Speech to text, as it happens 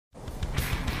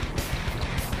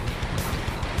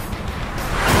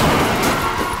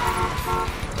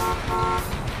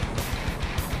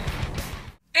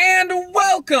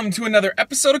welcome to another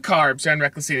episode of Carbs here on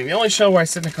Reckless Eating, the only show where I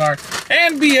sit in a car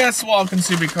and BS while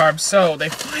consuming carbs. So, they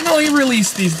finally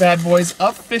released these bad boys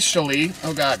officially.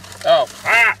 Oh god. Got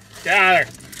her.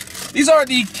 These are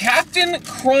the Captain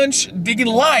Crunch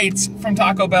Delights from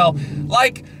Taco Bell.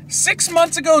 Like 6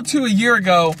 months ago to a year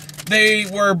ago, they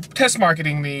were test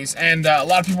marketing these, and a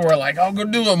lot of people were like, "Oh, go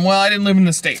do them." Well, I didn't live in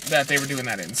the state that they were doing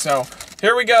that in, so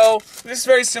here we go. This is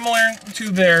very similar to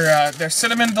their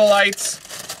Cinnamon Delights.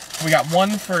 We got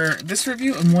one for this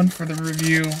review and one for the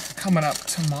review coming up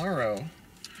tomorrow.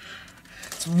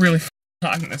 It's really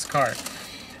hot in this car.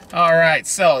 All right,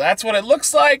 so that's what it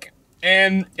looks like,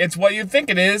 and it's what you'd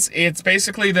think it is. It's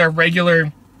basically their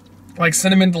regular, like,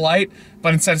 Cinnamon Delight,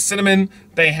 but instead of cinnamon,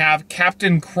 they have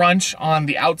Captain Crunch on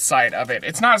the outside of it.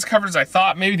 It's not as covered as I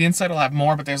thought. Maybe the inside will have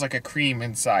more, but there's like a cream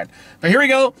inside. But here we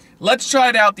go. Let's try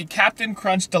it out. The Captain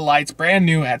Crunch Delights, brand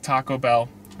new at Taco Bell.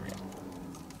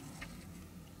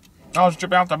 Oh, it's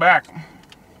dripping out the back,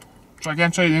 so I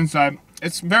can't show you the inside.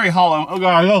 It's very hollow. Oh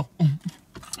god, oh.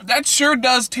 That sure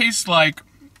does taste like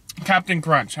Captain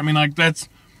Crunch. I mean, like, that's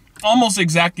almost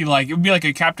exactly like, it would be like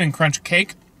a Captain Crunch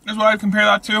cake, is what I'd compare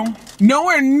that to.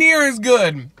 Nowhere near as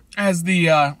good as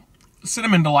the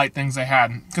Cinnamon Delight things they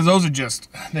had, because those are just,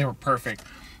 they were perfect.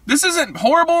 This isn't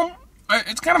horrible.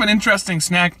 It's kind of an interesting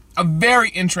snack, a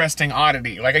very interesting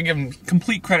oddity. Like, I give them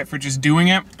complete credit for just doing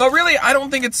it. But really, I don't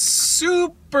think it's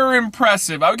super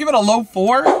impressive. I would give it a low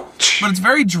 4, but it's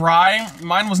very dry.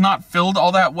 Mine was not filled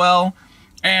all that well.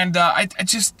 And it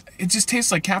just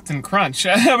tastes like Captain Crunch.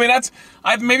 I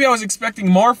mean, maybe I was expecting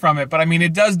more from it, but I mean,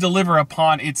 it does deliver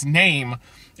upon its name.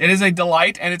 It is a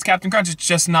delight, and it's Captain Crunch. It's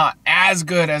just not as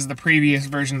good as the previous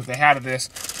versions they had of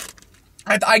this.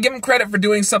 I give them credit for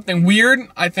doing something weird.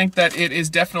 I think that it is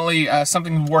definitely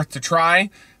something worth to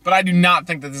try, but I do not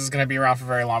think that this is going to be around for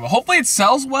very long. But hopefully it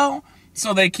sells well,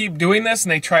 so they keep doing this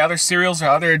and they try other cereals or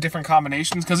other different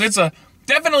combinations, because it's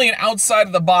definitely an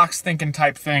outside-of-the-box thinking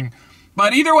type thing.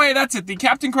 But either way, that's it. The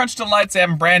Captain Crunch Delights, they have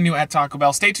them brand new at Taco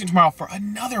Bell. Stay tuned tomorrow for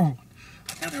another one.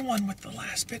 Another one with the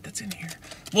last bit that's in here.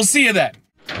 We'll see you then.